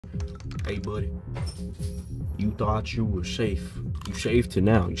Hey, buddy. You thought you were safe. You saved to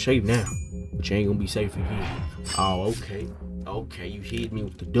now. You saved now. But you ain't gonna be safe again. Oh, okay. Okay, you hit me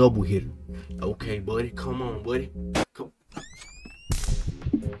with the double hitter. Okay, buddy. Come on, buddy. Come.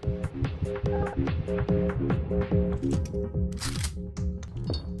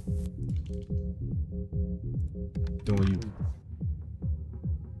 Doing you.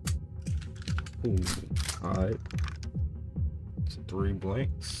 Ooh, alright. 3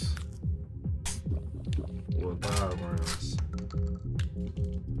 blanks. Or 5 rounds.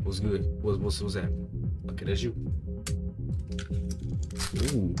 What's good? What's happening? Okay, that's you.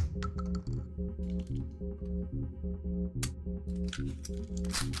 Ooh.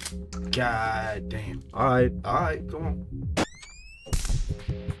 God damn. Alright, come on.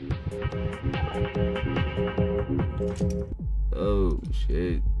 Oh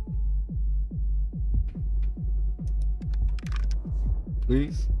shit.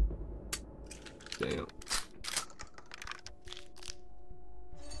 Please. Damn.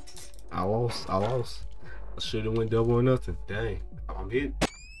 I lost. I should have went double or nothing. Dang. I'm hit.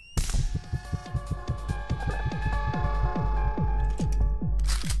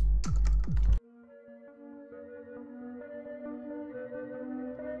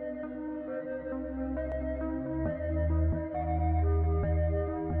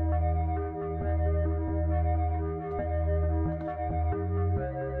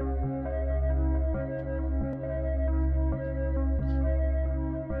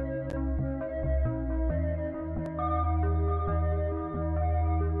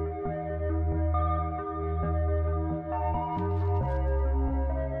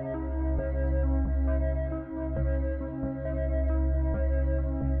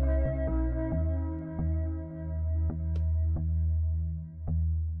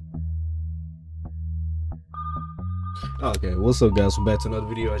 Okay, what's up guys? We're back to another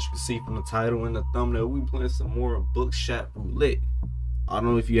video. As you can see from the title and the thumbnail, we playing some more Buckshot roulette. I don't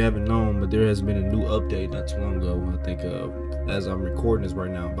know if you haven't known, but there has been a new update not too long ago. I think as I'm recording this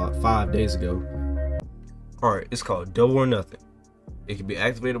right now, about 5 days ago. Alright, it's called Double or Nothing. It can be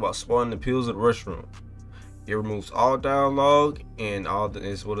activated by spawning the pills in the restroom. It removes all dialogue and all the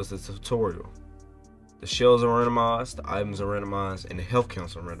tutorial. The shells are randomized, the items are randomized, and the health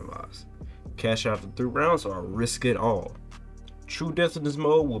counts are randomized. Cash out after 3 rounds or risk it all. True death in this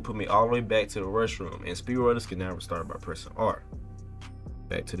mode will put me all the way back to the restroom, and speedrunners can now restart by pressing R.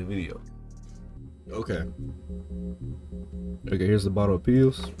 Back to the video. Okay, here's the bottle of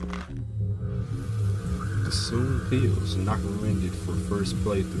pills. Consume pills, not recommended for first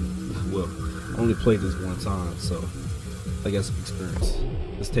playthrough. Well, I only played this one time, so I got some experience.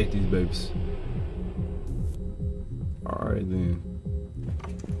 Let's take these babies. Alright then.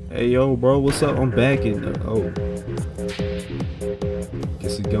 Hey yo, bro, what's up? I'm back in. Oh,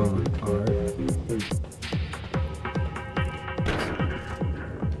 guess he's gone. All right.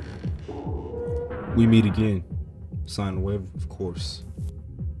 We meet again. Sign the waiver, of course.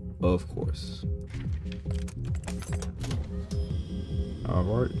 Of course. All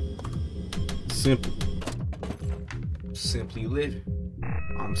right. Simply living.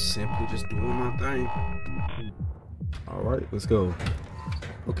 I'm simply just doing my thing. All right, let's go.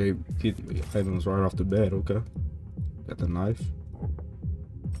 Okay, get items right off the bat, okay. Got the knife.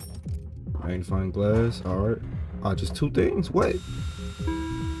 Magnifying glass, alright. Just 2 things? What?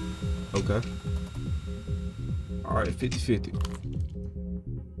 Okay. Alright, 50-50.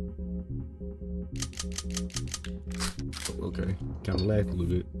 Okay, kinda lagged a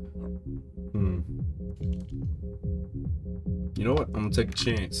little bit. You know what? I'm gonna take a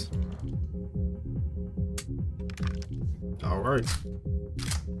chance. Alright.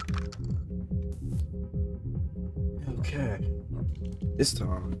 Okay, this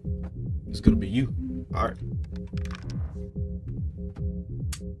time it's gonna be you. All right.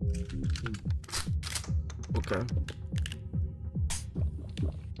 Okay.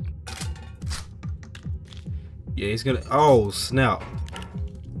 Yeah, he's gonna. Oh snap!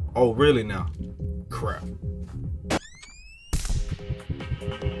 Oh really now? Crap.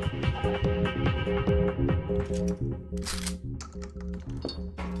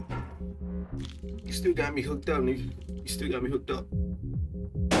 You still got me hooked up, nigga. You still got me hooked up.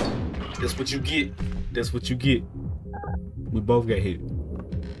 That's what you get. That's what you get. We both got hit.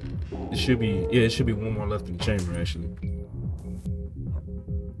 It should be, yeah, it should be 1 more left in the chamber, actually.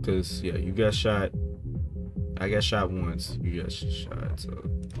 Cause yeah, you got shot. I got shot once. You got shot, so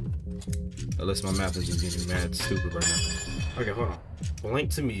unless my math is just getting mad stupid right now. Okay, hold on.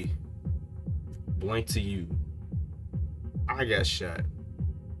 Blank to me. Blank to you. I got shot.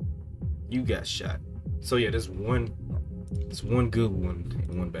 You got shot. So yeah, there's 1 It's one good one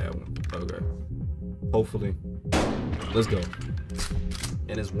and one bad one. Okay. Hopefully. Let's go.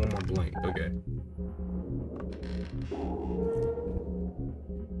 And it's one more blank. Okay.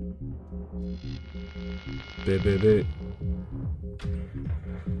 Bet.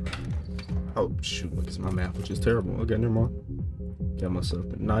 Oh shoot, because my math was just terrible. Okay, never mind. Got myself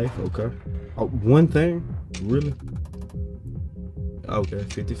a knife, okay. Oh, one thing? Really? Okay,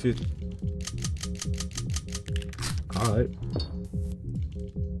 50-50. Alright.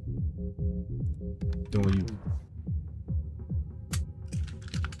 Doing you.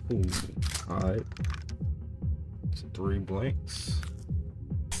 Ooh, alright. So 3 blanks.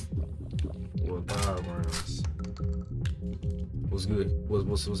 4 5 rounds. What's good?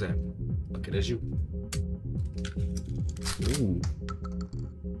 What's happening? Okay, that's you. Ooh.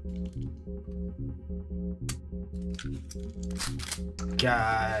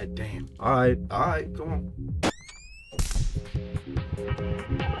 God damn. Alright, come on.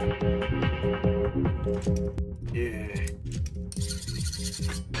 Yeah.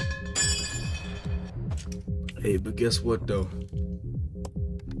 Hey, but guess what though?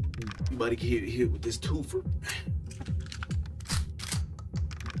 You about to get hit with this twofer.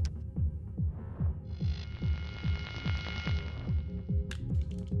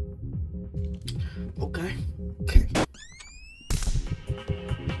 Okay.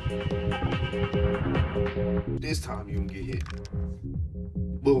 This time you gonna get hit.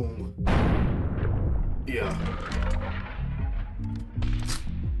 Boom. Yeah.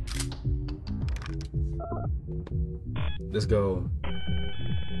 Let's go.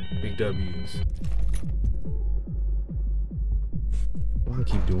 Big W's. Why do I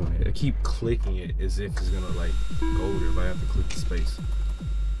keep doing it? I keep clicking it as if it's gonna like go there, but I have to click the space.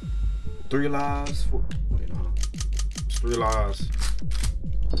 3 lives. 4. Wait, hold on. It's 3 lives.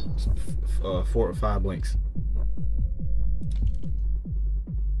 4 or 5 blanks.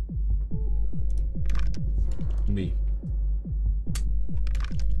 Me.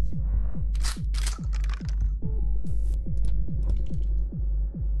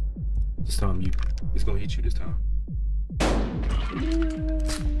 This time it's gonna hit you this time.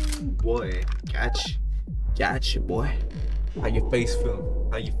 Boy, gotcha, boy. How your face feeling?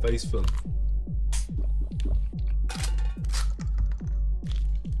 How your face feeling?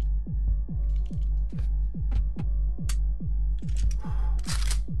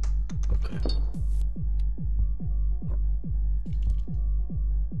 Okay.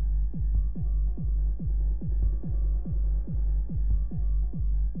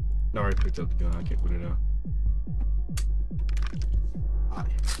 I already picked up the gun. I can't put it out.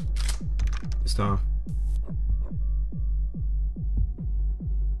 Alright. This time.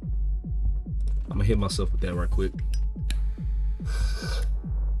 I'm gonna hit myself with that right quick.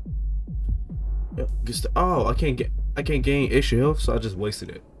 Yep. Oh, I can't gain extra health, so I just wasted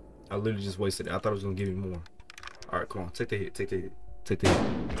it. I literally just wasted it. I thought it was gonna give me more. Alright, come on. Take the hit. Take the hit.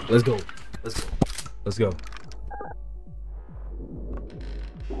 Let's go. Let's go.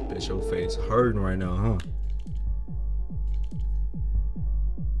 Bet your face hurting right now, huh?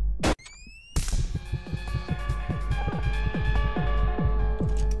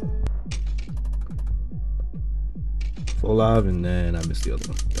 Full live, and then I missed the other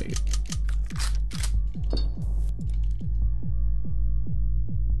one. Dang it.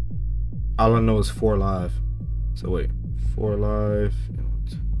 All I know is 4 live. So wait, 4 live.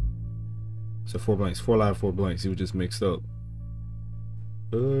 So 4 blanks. 4 live, 4 blanks. You were just mixed up.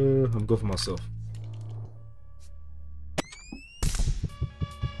 I'm gonna go for myself.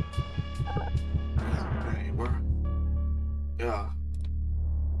 Hey, where? Yeah.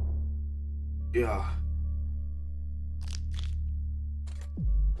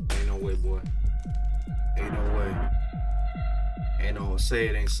 Ain't no way, boy. Ain't no way. Ain't no say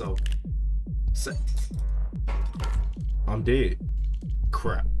it ain't so. Say. I'm dead.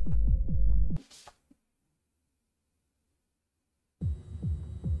 Crap.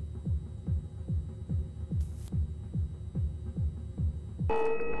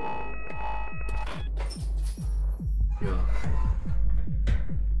 Yeah.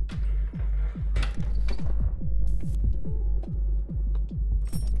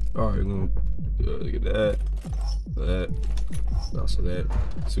 Alright, we're gonna get that. Also that.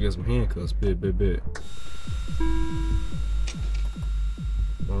 So we got some handcuffs. Bet.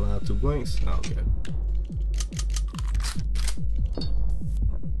 1 line, 2 blanks. Oh, okay.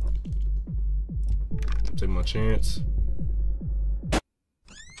 Take my chance.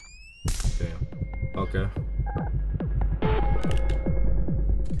 Damn. Okay.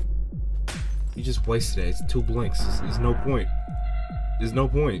 You just wasted it. It's 2 blanks. There's no point. There's no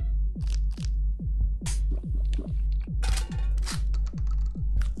point.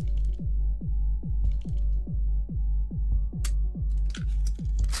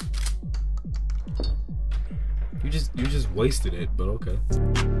 You just wasted it, but okay.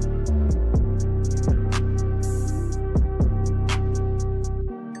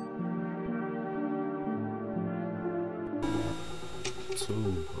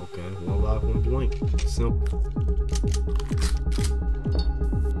 Two. Okay. One live, one blank. Simple.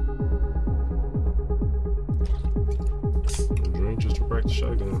 Drink just to practice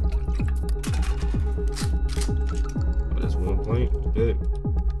shotgun. Oh, that's one blank. Bet.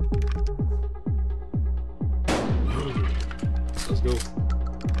 Let's go.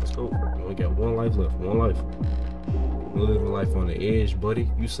 Let's go. We only got one life left. One life. We're living life on the edge, buddy.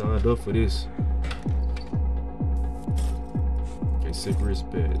 You signed up for this. Okay, sick wrist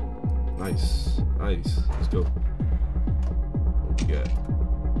bed. Nice. Nice. Let's go. What we got?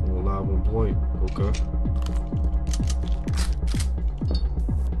 One live, one blank. Okay.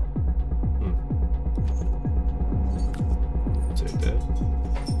 Take that.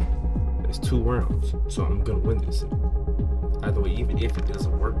 It's 2 rounds, so I'm gonna win this. Either way, even if it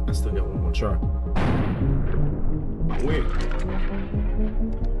doesn't work, I still got one more try. I win.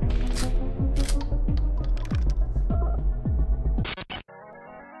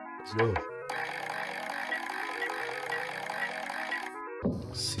 Let's go.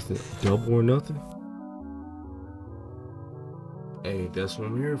 See the double or nothing? Hey, that's what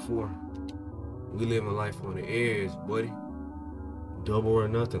I'm here for. We living life on the edge, buddy. Double or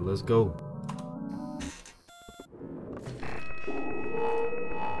nothing. Let's go.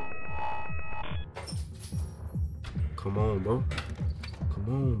 Come on, bro. Come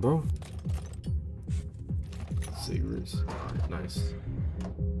on, bro. Cigarettes. Alright, nice.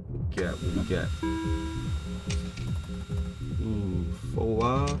 What we got? Ooh, 4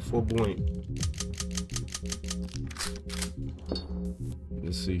 live, 4 blank.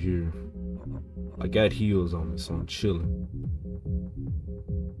 Let's see here. I got heels on me, so I'm chilling.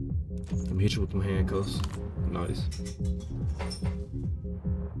 Let me hit you with them handcuffs. Nice.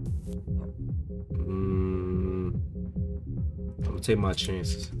 I'm gonna take my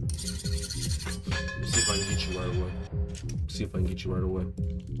chances. See if I can get you right away. See if I can get you right away.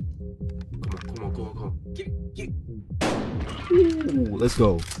 Come on. Get it. Ooh, let's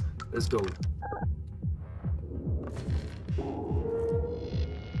go. Let's go.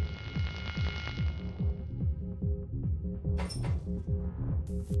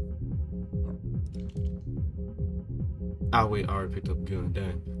 Ah, wait, I already picked up a gun.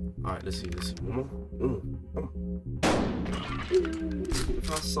 Dang. Alright, let's see. One more.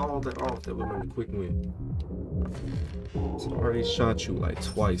 If I saw that off, that would have been a quick win. So I already shot you like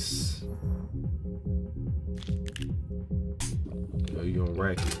twice. Yo, you on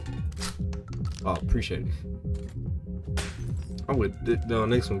racket. Oh, appreciate it. I'm with the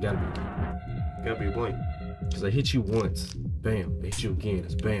next one gotta be a blank. Cause I hit you once. Bam. I hit you again.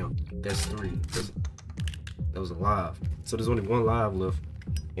 It's bam. That's 3. That was a live. So there's only 1 live left.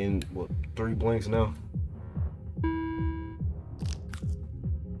 And what, 3 blanks now?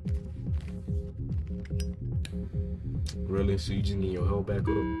 Really? So you just need your health back up?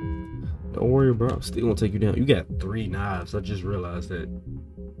 Don't worry, bro. I'm still gonna take you down. You got 3 knives. I just realized that.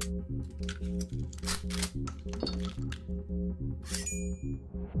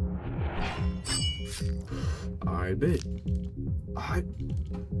 Alright, bet. Alright.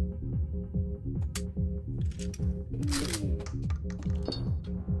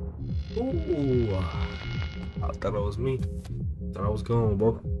 Ooh. I thought it was me. Thought I was gone,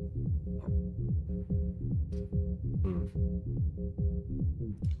 bro.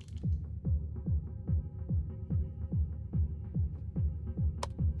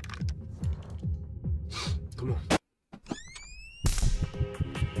 Come on.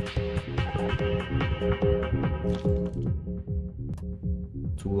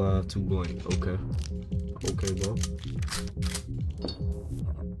 Two live, 2 blank. Okay. Okay, bro.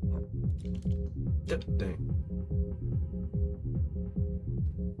 Dang.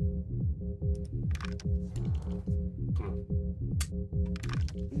 Come on.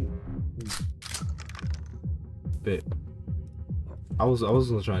 Bet. I was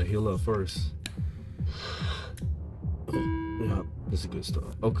gonna try to heal up first. Yeah, this is good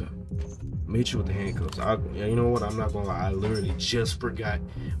stuff. Okay. Meet you with the handcuffs. Yeah, you know what? I'm not gonna lie. I literally just forgot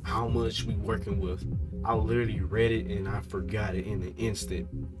how much we working with. I literally read it and I forgot it in an instant.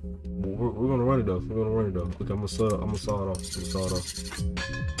 We're gonna run it though. Look, I'm gonna saw it off.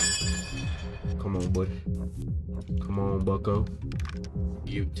 Come on, buddy. Come on, bucko.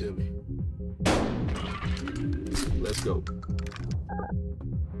 Give it to me. Let's go.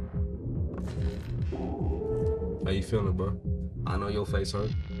 How you feeling, bro? I know your face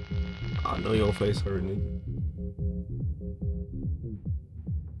hurt. Nigga.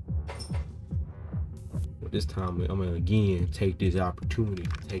 But this time I'm gonna again take this opportunity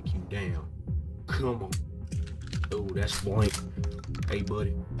to take you down. Come on. Oh, that's blank. Hey,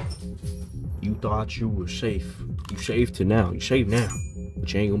 buddy. You thought you were safe. You safe to now. You safe now.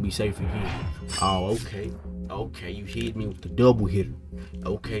 But you ain't gonna be safe again. Oh, okay. Okay, you hit me with the double hitter.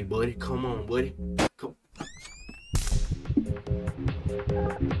 Okay, buddy. Come on, buddy. Come.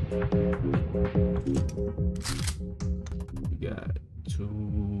 You got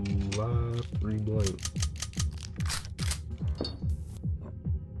 2 live, 3 blank.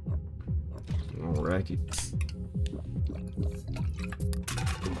 All racket.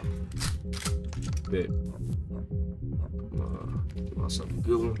 Bet. Myself a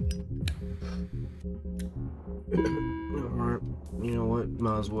good one. Alright, you know what?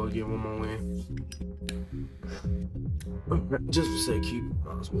 Might as well get one more win. Just for sake, keep it.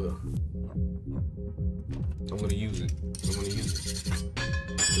 Might as well. I'm gonna use it. Just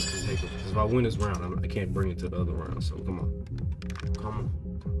for sake of it. If I win this round, I can't bring it to the other round. So come on.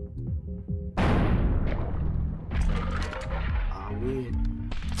 I win.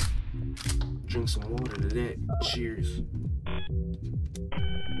 Drink some water to that. Cheers.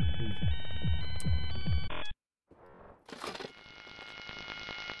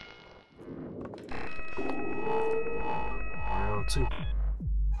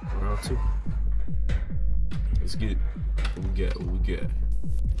 Round two. Let's get it. What we got?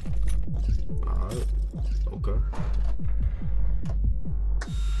 Alright. Okay.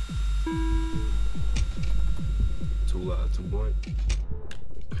 Two live, 2 blank.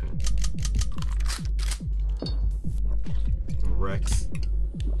 Okay. Racket.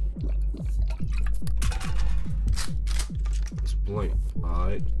 It's blank.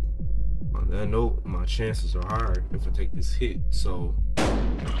 Alright. On that note, my chances are higher if I take this hit. So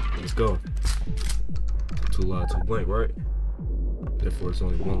let's go. 2 live, 2 blank, right? Therefore, it's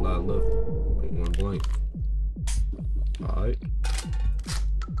only 1 live left, 1 blank. Alright.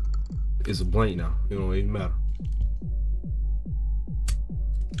 It's a blank now. It don't even matter.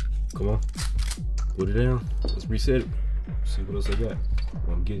 Come on. Put it down. Let's reset it. See what else I got.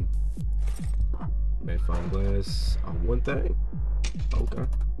 What I'm getting. Magnifying glass on 1 thing. Okay.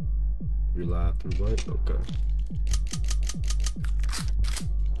 3 live, 3 blank. Okay.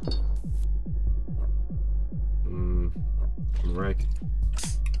 Racket.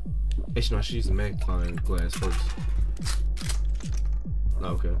 Actually, no, I should use the magnifying glass first.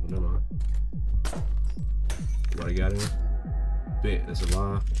 Okay, never mind. What I got in there? Bet, that's a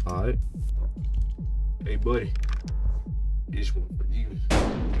lie. Alright. Hey, buddy. This one for you.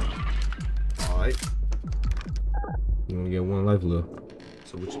 Alright. You only get 1 life left.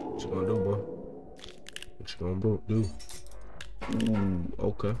 So what you gonna do, boy? What you gonna do? Ooh,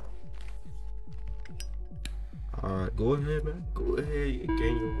 okay. Alright, go ahead, man. Go ahead and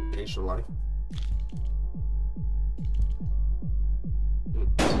gain your life.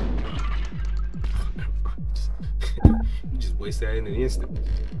 You just waste that in an instant.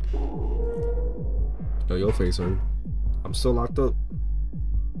 Oh, your face hurt. I'm so locked up.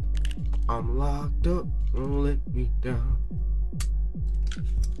 I'm locked up. Don't let me down.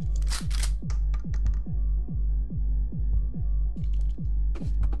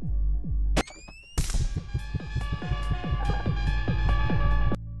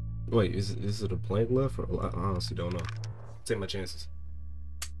 Wait, is it a blank left or I honestly don't know. Take my chances.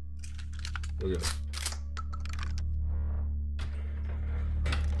 Look at it.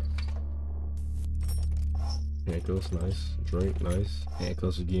 Handcuffs, nice. Drink, nice.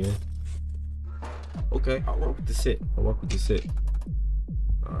 Handcuffs again. Okay, I'll work with the set.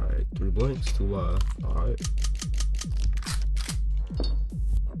 Alright, 3 blanks, 2 live. Alright.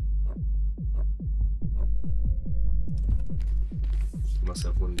 Get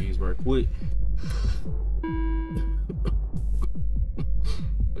myself one of these right quick.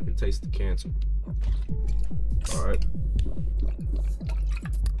 I can taste the cancer. Alright.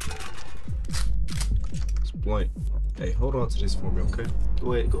 It's blank. Hey, hold on to this for me, okay?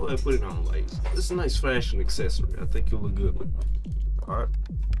 Go ahead, put it on. Like, this is a nice fashion accessory. I think you'll look good with it. Alright.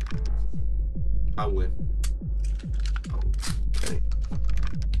 I win. Okay.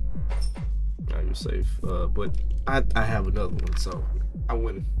 Now you're safe. But I have another one, so I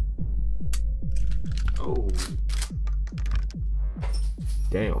win. Oh.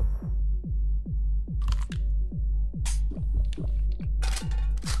 Damn.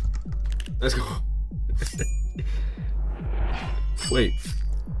 Let's go. Wait.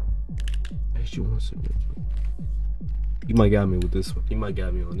 Actually, one second. He might got me with this one. He might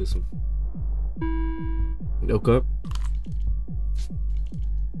got me on this one. Okay.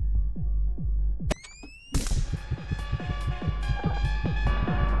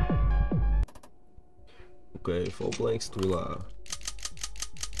 Okay, 4 blanks, 3 live.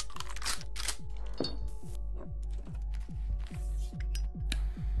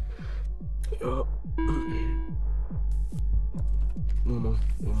 Yup. One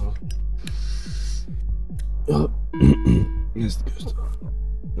more. Yup. This is the good stuff.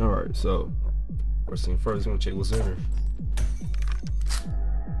 Alright, so first thing first, gonna check what's in her.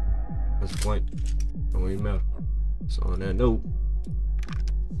 That's blank. Don't even matter. So on that note,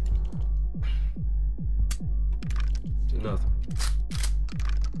 to nothing.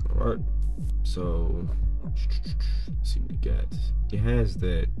 Alright. So let's see what he got. It has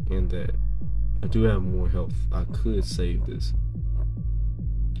that and that. I do have more health. I could save this.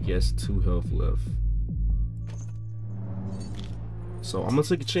 Yes, 2 health left. So I'm gonna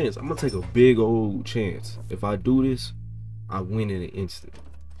take a chance. I'm gonna take a big old chance. If I do this, I win in an instant.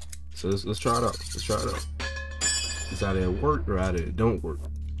 So let's try it out. Let's try it out. It's either it work or either it don't work.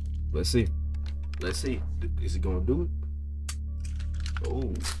 Let's see. Let's see. Is it gonna do it?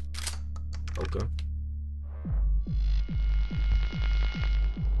 Oh. Okay.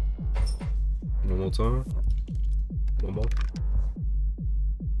 One more time. One more.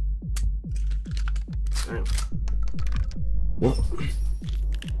 Damn. Well,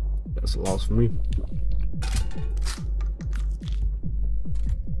 that's a loss for me.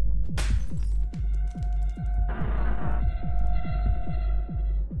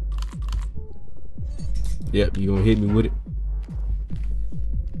 Yep, you gonna hit me with it.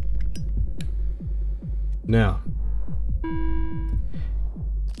 Now.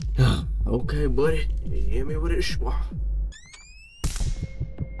 Okay, buddy. Hit me with it.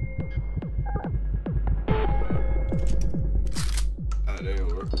 That didn't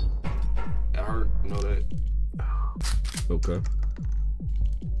work. That hurt. You know that. Okay.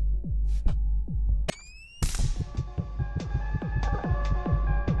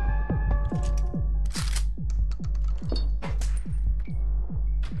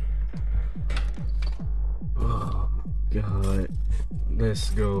 Oh God. Let's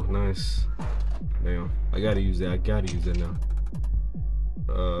go. Nice. Damn. I gotta use that. I gotta use that now.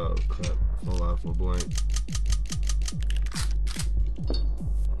 Crap. Fall out for blank.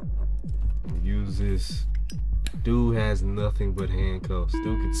 Use this. Dude has nothing but handcuffs.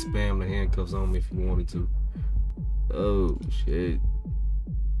 Dude could spam the handcuffs on me if he wanted to. Oh shit.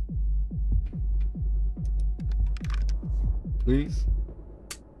 Please.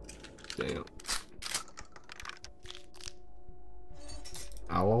 Damn.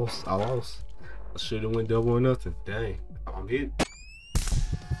 I lost. I should have went double or nothing. Dang. I'm hit.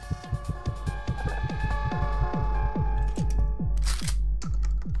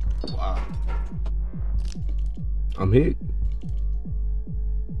 Wow. I'm hit.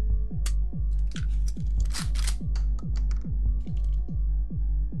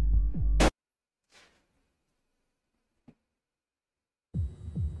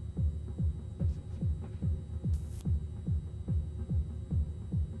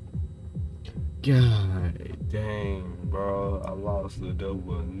 God dang, bro. I lost the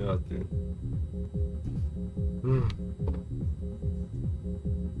double or nothing.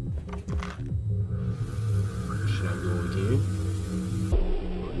 Should I go again?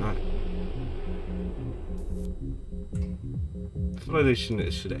 Or not? I feel like they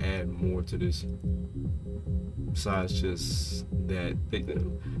should add more to this. Besides just that.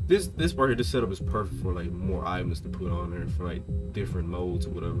 This part here, this setup is perfect for like more items to put on there for like different modes or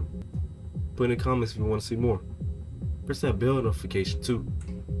whatever. Put in the comments if you want to see more. Press that bell notification too.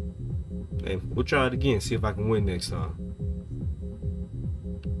 And we'll try it again, see if I can win next time.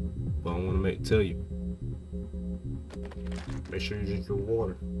 But I want to tell you, make sure you drink your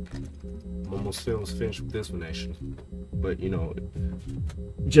water. I'm almost finished with this one actually. But you know,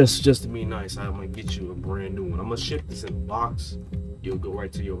 just to be nice, I'm gonna get you a brand new one. I'm gonna ship this in a box. You'll go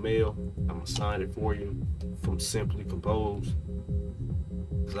right to your mail. I'm gonna sign it for you from Simply Composed.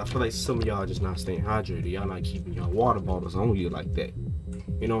 Cause I feel like some of y'all just not staying hydrated. Y'all not keeping y'all water bottles on you like that.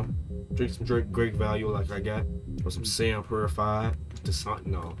 You know, drink some Great Value like I got, or some Sam Purified.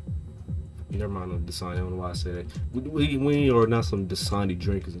 No, never mind on Dasani. I don't know why I said that. We are not some Dasani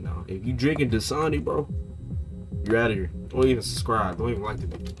drinkers now. If you drinking Dasani, bro, you're out of here. Don't even subscribe. Don't even like the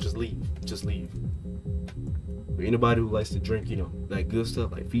video. Just leave. Just leave. For anybody who likes to drink, you know, that good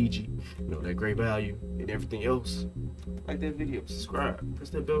stuff like Fiji, you know, that Great Value and everything else, like that video, subscribe, press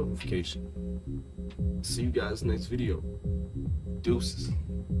that bell notification. See you guys next video. Deuces.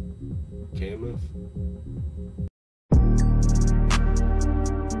 KMF.